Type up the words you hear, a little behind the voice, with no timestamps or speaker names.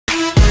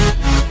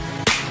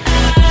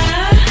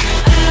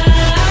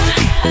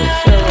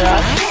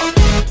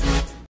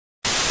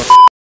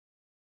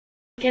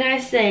Can I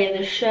say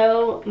the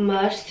show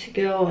must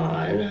go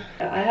on?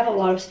 I have a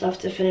lot of stuff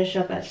to finish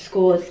up at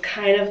school. It's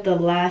kind of the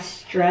last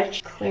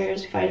stretch.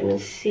 Claire's vitamin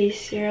C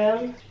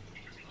serum.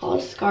 All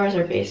the scars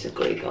are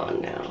basically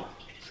gone now.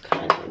 It's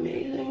kind of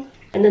amazing.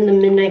 And then the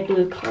Midnight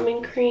Blue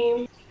calming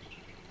cream.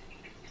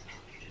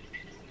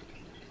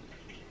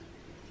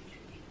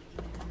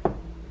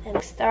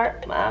 And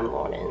start my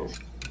mornings.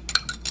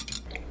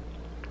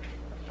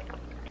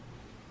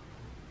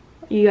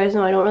 You guys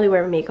know I don't really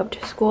wear makeup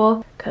to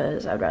school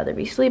because I'd rather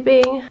be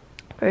sleeping.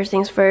 First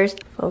things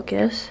first,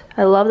 focus.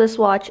 I love this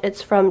watch.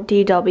 It's from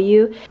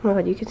DW. Oh my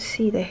god, you can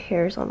see the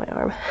hairs on my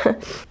arm.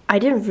 I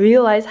didn't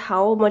realize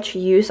how much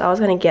use I was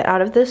gonna get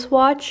out of this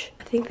watch.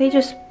 I think they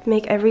just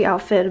make every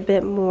outfit a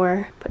bit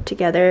more put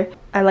together.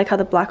 I like how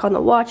the black on the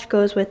watch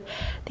goes with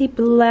the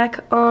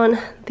black on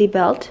the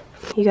belt.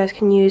 You guys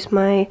can use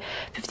my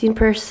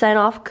 15%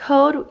 off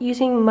code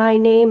using my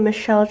name,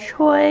 Michelle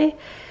Choi.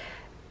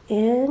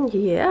 And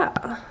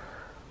yeah,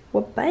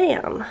 well,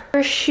 bam.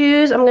 For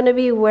shoes, I'm gonna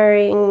be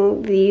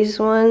wearing these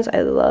ones.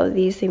 I love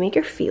these. They make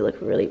your feet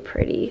look really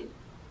pretty.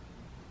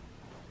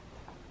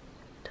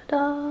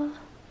 Ta-da.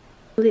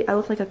 I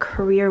look like a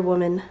career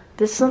woman.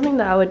 This is something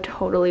that I would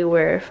totally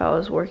wear if I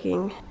was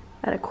working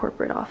at a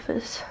corporate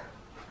office.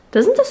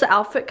 Doesn't this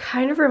outfit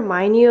kind of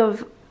remind you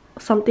of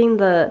something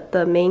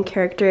the main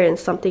character in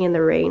Something in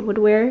the Rain would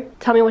wear?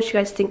 Tell me what you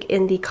guys think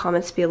in the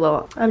comments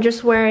below. I'm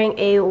just wearing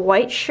a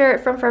white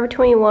shirt from Forever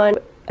 21,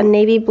 a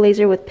navy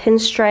blazer with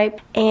pinstripe,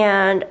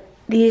 and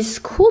these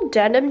cool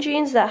denim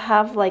jeans that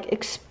have like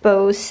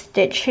exposed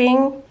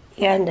stitching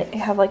and they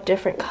have like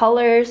different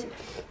colors.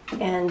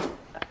 And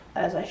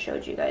as I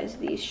showed you guys,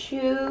 these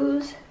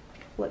shoes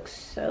look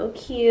so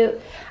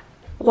cute.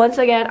 Once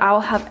again,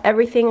 I'll have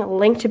everything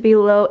linked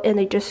below in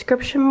the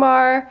description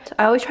bar. So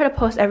I always try to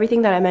post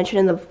everything that I mentioned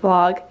in the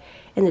vlog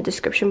in the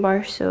description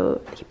bar,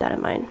 so keep that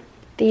in mind.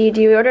 The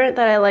deodorant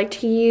that I like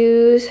to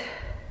use,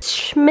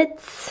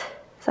 Schmidt's,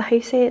 is that how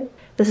you say it?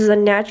 This is a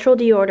natural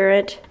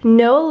deodorant,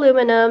 no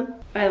aluminum.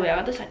 By the way, I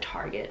got this at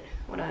Target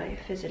when I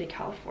visited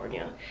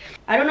California.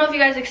 I don't know if you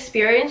guys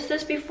experienced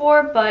this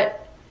before,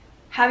 but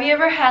have you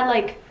ever had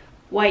like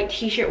white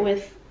t-shirt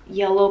with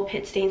yellow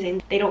pit stains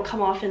and they don't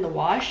come off in the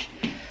wash?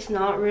 It's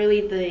not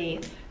really the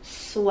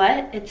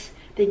sweat, it's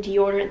the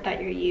deodorant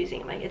that you're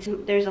using. Like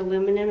there's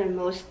aluminum in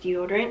most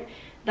deodorant.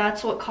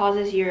 That's what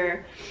causes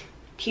your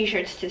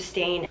t-shirts to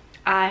stain.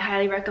 I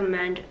highly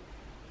recommend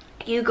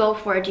you go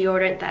for a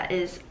deodorant that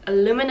is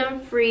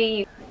aluminum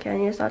free. Okay, I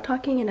need to stop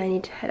talking and I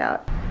need to head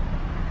out.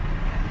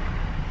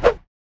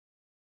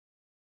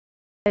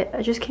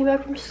 I just came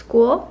back from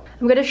school.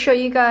 I'm gonna show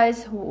you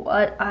guys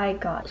what I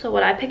got. So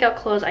when I pick out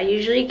clothes, I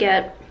usually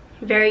get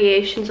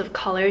variations of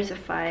colors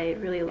if I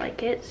really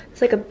like it.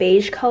 It's like a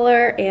beige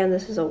color and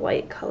this is a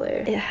white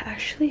color. It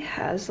actually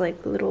has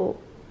like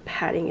little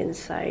padding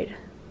inside,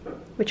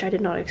 which I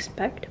did not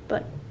expect,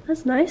 but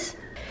that's nice.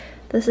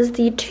 This is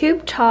the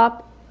tube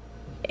top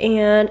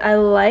and I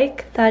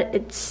like that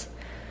it's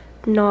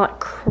not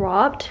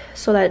cropped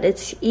so that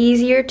it's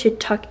easier to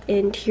tuck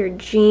into your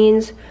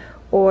jeans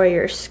or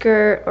your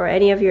skirt or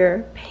any of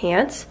your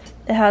pants.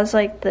 It has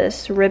like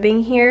this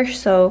ribbing here,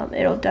 so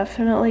it'll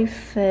definitely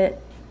fit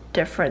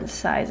different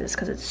sizes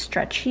because it's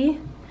stretchy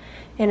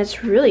and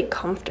it's really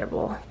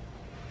comfortable.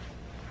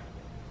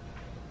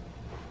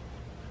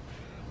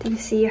 Do you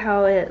see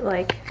how it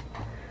like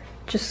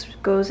just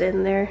goes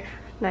in there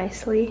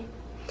nicely?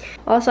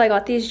 Also, I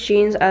got these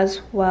jeans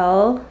as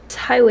well. It's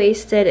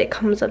high-waisted, it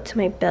comes up to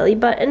my belly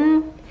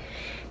button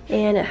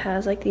and it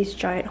has like these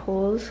giant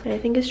holes and I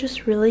think it's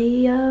just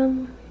really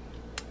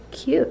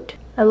cute.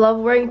 I love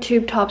wearing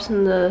tube tops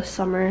in the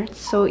summer. It's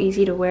so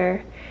easy to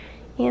wear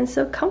and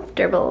so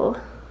comfortable.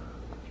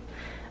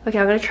 Okay,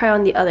 I'm gonna try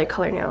on the other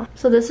color now.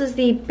 So this is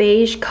the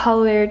beige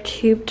color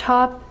tube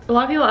top. A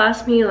lot of people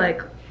ask me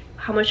like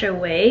how much I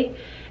weigh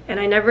and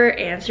I never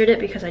answered it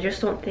because I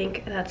just don't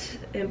think that's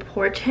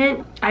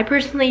important. I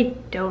personally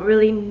don't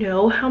really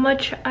know how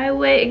much I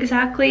weigh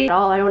exactly at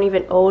all. I don't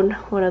even own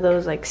one of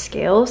those like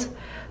scales.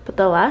 But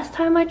the last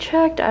time I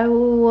checked, I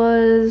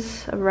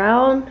was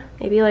around,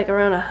 maybe like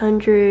around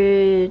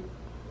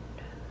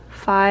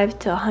 105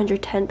 to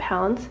 110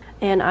 pounds.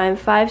 And I'm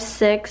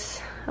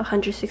 5'6",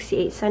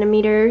 168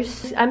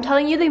 centimeters. I'm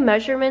telling you the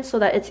measurements so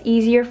that it's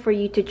easier for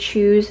you to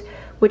choose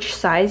which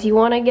size you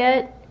want to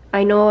get.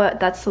 I know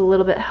that's a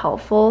little bit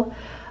helpful.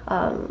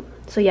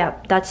 So yeah,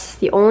 that's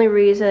the only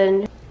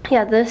reason.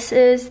 Yeah, this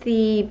is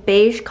the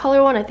beige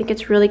color one. I think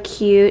it's really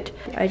cute.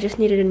 I just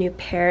needed a new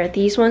pair.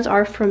 These ones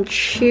are from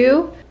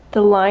Chew.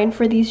 The line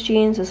for these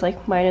jeans is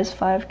like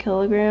 -5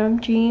 kilogram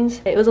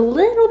jeans. It was a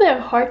little bit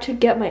hard to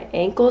get my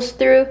ankles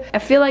through. I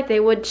feel like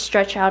they would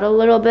stretch out a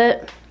little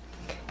bit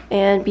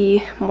and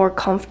be more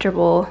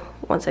comfortable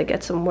once I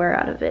get some wear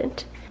out of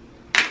it.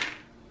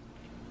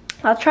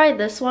 I'll try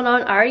this one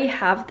on. I already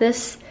have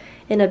this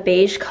in a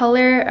beige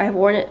color. I've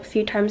worn it a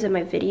few times in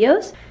my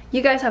videos.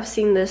 You guys have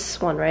seen this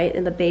one, right?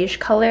 In the beige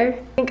color.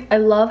 I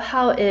love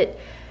how it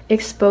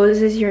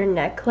exposes your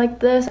neck like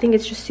this. I think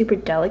it's just super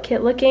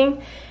delicate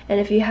looking. And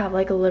if you have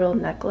like a little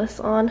necklace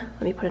on,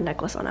 let me put a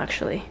necklace on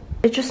actually.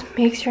 It just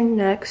makes your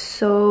neck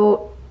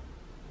so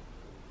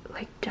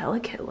like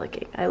delicate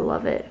looking. I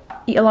love it.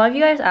 A lot of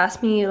you guys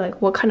ask me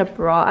like what kind of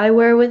bra I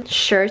wear with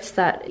shirts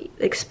that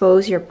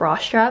expose your bra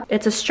strap.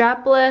 It's a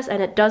strapless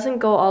and it doesn't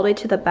go all the way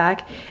to the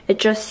back. It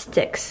just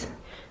sticks.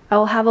 I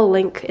will have a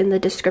link in the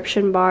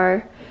description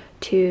bar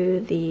to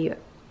the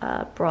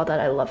bra that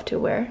I love to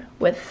wear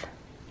with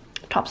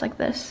tops like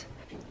this.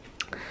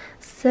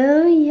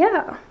 So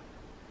yeah,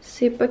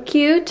 super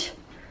cute.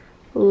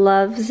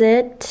 Loves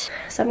it.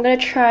 So I'm gonna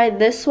try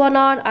this one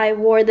on. I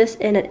wore this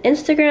in an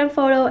Instagram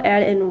photo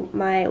and in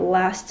my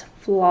last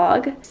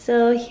vlog.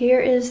 So here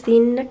is the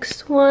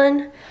next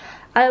one.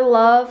 I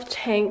love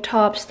tank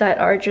tops that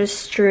are just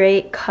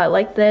straight cut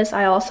like this.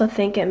 I also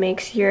think it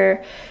makes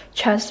your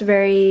chest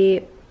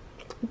very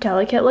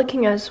delicate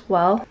looking as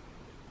well.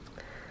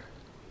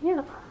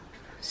 Yeah,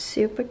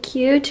 super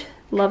cute.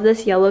 Love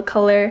this yellow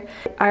color.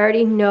 I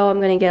already know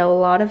I'm gonna get a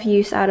lot of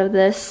use out of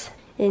this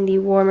in the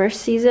warmer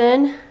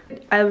season.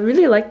 I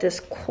really like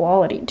this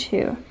quality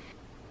too.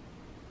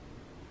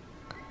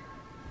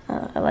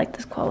 I like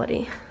this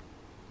quality.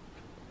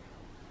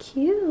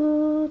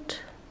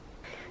 Cute.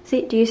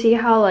 See, do you see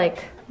how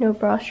like no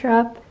bra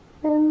strap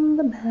in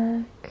the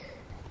back?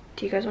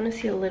 Do you guys want to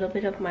see a little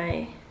bit of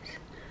my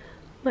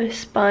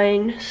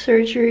spine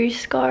surgery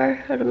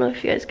scar? I don't know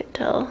if you guys can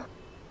tell.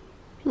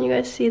 Can you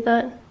guys see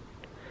that?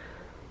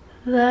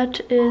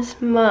 That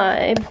is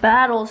my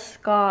battle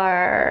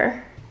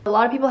scar. A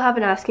lot of people have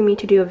been asking me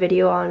to do a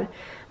video on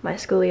my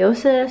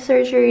scoliosis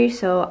surgery,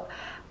 so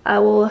I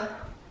will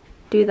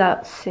do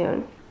that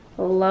soon.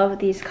 I love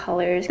these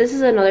colors. This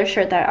is another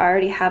shirt that I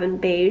already have in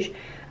beige.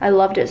 I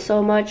loved it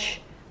so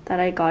much that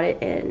I got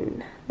it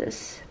in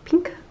this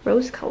pink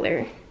rose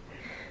color.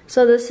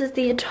 So this is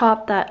the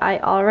top that I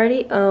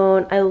already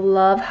own. I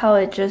love how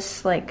it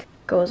just like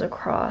goes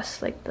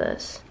across like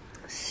this.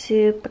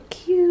 Super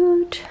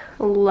cute.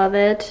 Love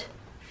it.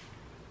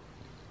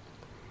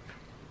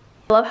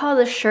 I love how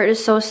the shirt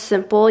is so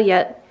simple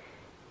yet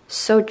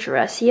so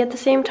dressy at the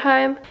same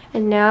time.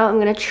 And now I'm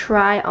gonna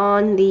try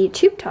on the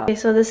tube top. Okay,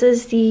 so this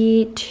is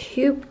the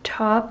tube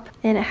top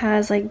and it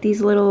has like these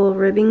little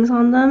ribbings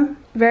on them.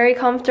 Very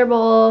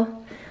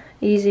comfortable,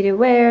 easy to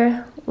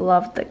wear.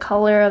 Love the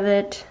color of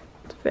it.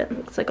 It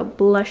looks like a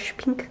blush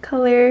pink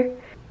color.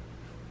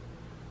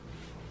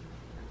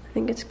 I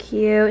think it's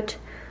cute.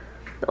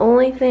 The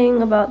only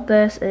thing about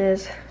this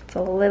is it's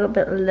a little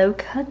bit low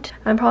cut.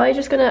 I'm probably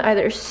just gonna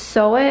either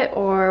sew it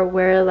or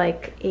wear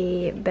like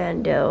a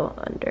bandeau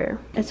under.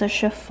 It's a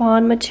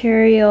chiffon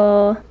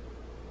material.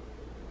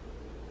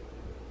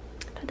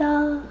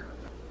 Ta-da!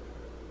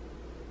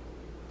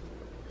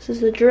 This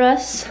is the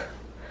dress.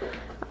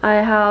 I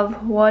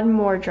have one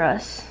more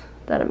dress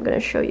that I'm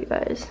gonna show you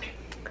guys.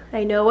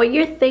 I know what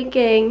you're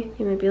thinking.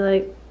 You might be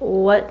like,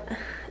 what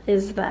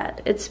is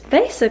that? It's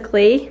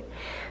basically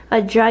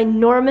a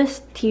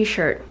ginormous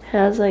t-shirt. It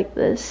has like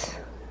this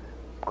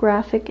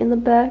graphic in the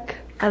back.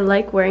 I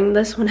like wearing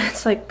this when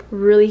it's like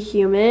really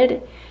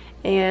humid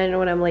and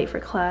when I'm late for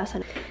class.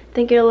 I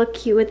think it'll look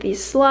cute with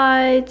these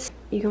slides.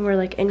 You can wear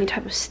like any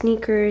type of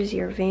sneakers,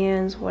 your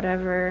Vans,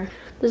 whatever.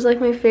 This is like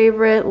my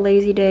favorite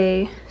lazy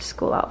day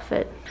school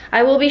outfit.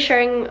 I will be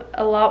sharing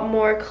a lot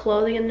more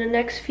clothing in the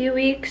next few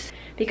weeks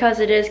because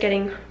it is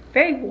getting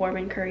very warm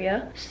in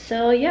Korea.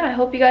 So yeah, I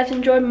hope you guys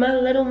enjoyed my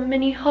little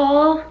mini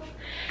haul.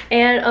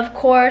 And of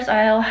course,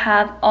 I'll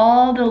have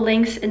all the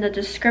links in the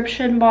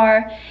description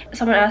bar.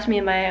 Someone asked me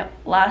in my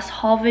last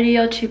haul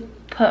video to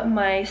put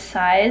my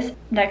size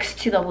next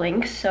to the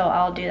links, so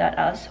I'll do that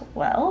as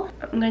well.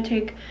 I'm gonna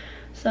take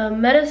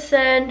some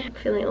medicine. I'm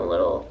feeling a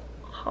little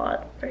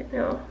hot right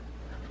now,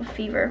 a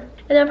fever.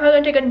 And then I'm probably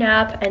gonna take a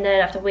nap and then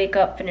I have to wake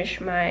up, finish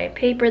my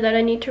paper that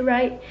I need to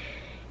write.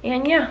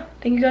 And yeah,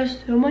 thank you guys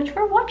so much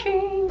for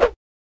watching.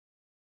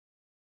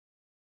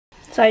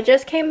 So I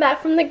just came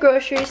back from the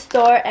grocery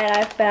store and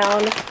I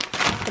found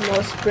the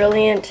most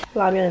brilliant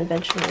ramen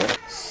invention ever.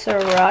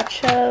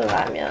 Sriracha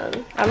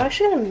ramen. I'm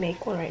actually gonna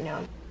make one right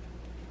now.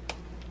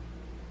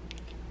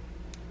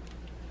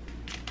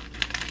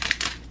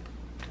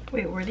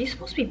 Wait, were these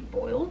supposed to be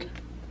boiled?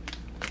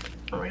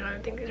 Oh my god, I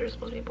think these are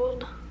supposed to be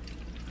boiled.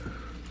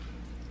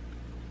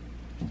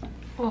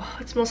 Oh,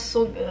 it smells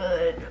so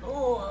good.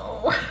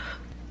 Oh.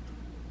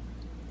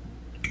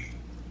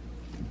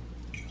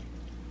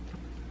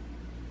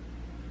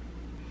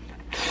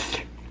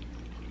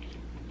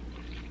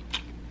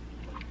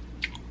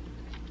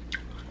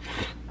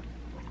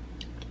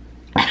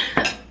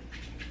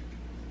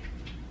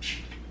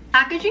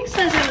 Packaging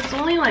says it was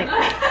only like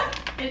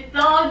it's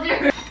all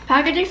different.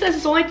 Packaging says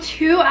it's only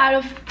 2 out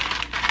of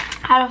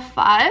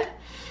 5.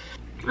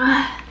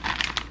 Oh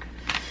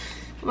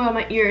my god,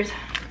 my ears.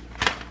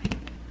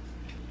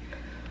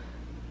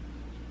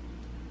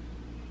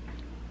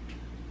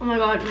 Oh my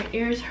god, my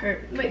ears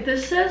hurt. Wait,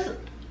 this says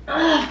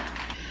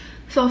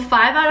so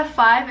 5 out of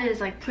 5 is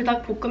like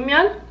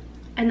불닭볶음면,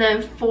 and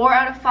then 4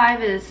 out of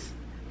 5 is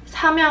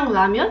삼양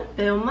라면?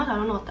 매운맛? I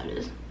don't know what that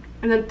is.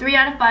 And then 3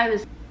 out of 5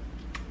 is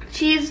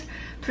cheese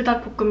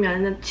불닭볶음면.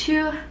 And then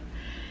 2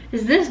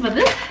 is this, but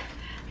this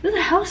is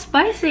hella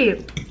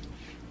spicy.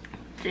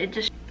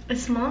 It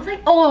smells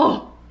like,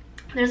 oh!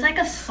 There's like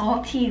a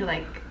salty,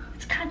 like,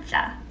 it's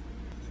kacha.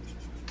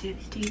 Do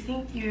you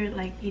think you're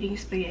like eating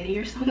spaghetti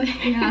or something?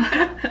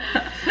 Yeah.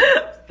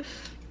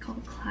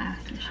 Called class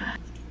or shit.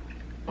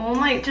 Oh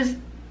my, just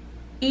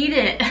eat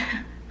it.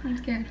 I'm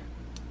scared.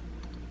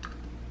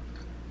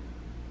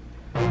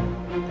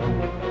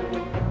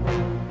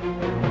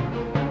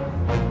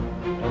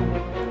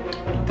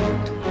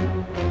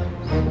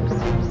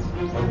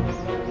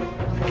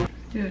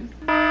 Dude.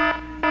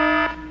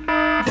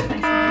 It's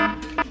spicy.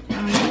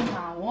 I need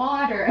my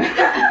water.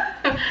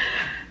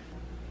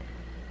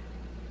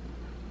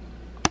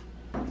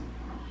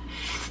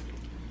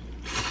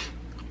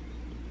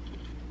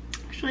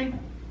 Actually,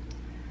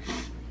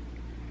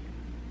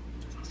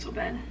 it's not so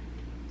bad.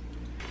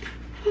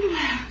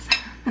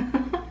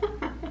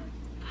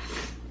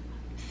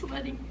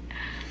 Sweating.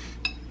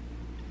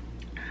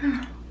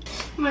 Oh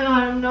my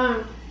god, I'm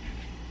done.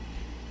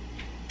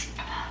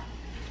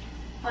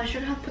 I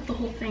should have put the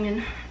whole thing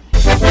in.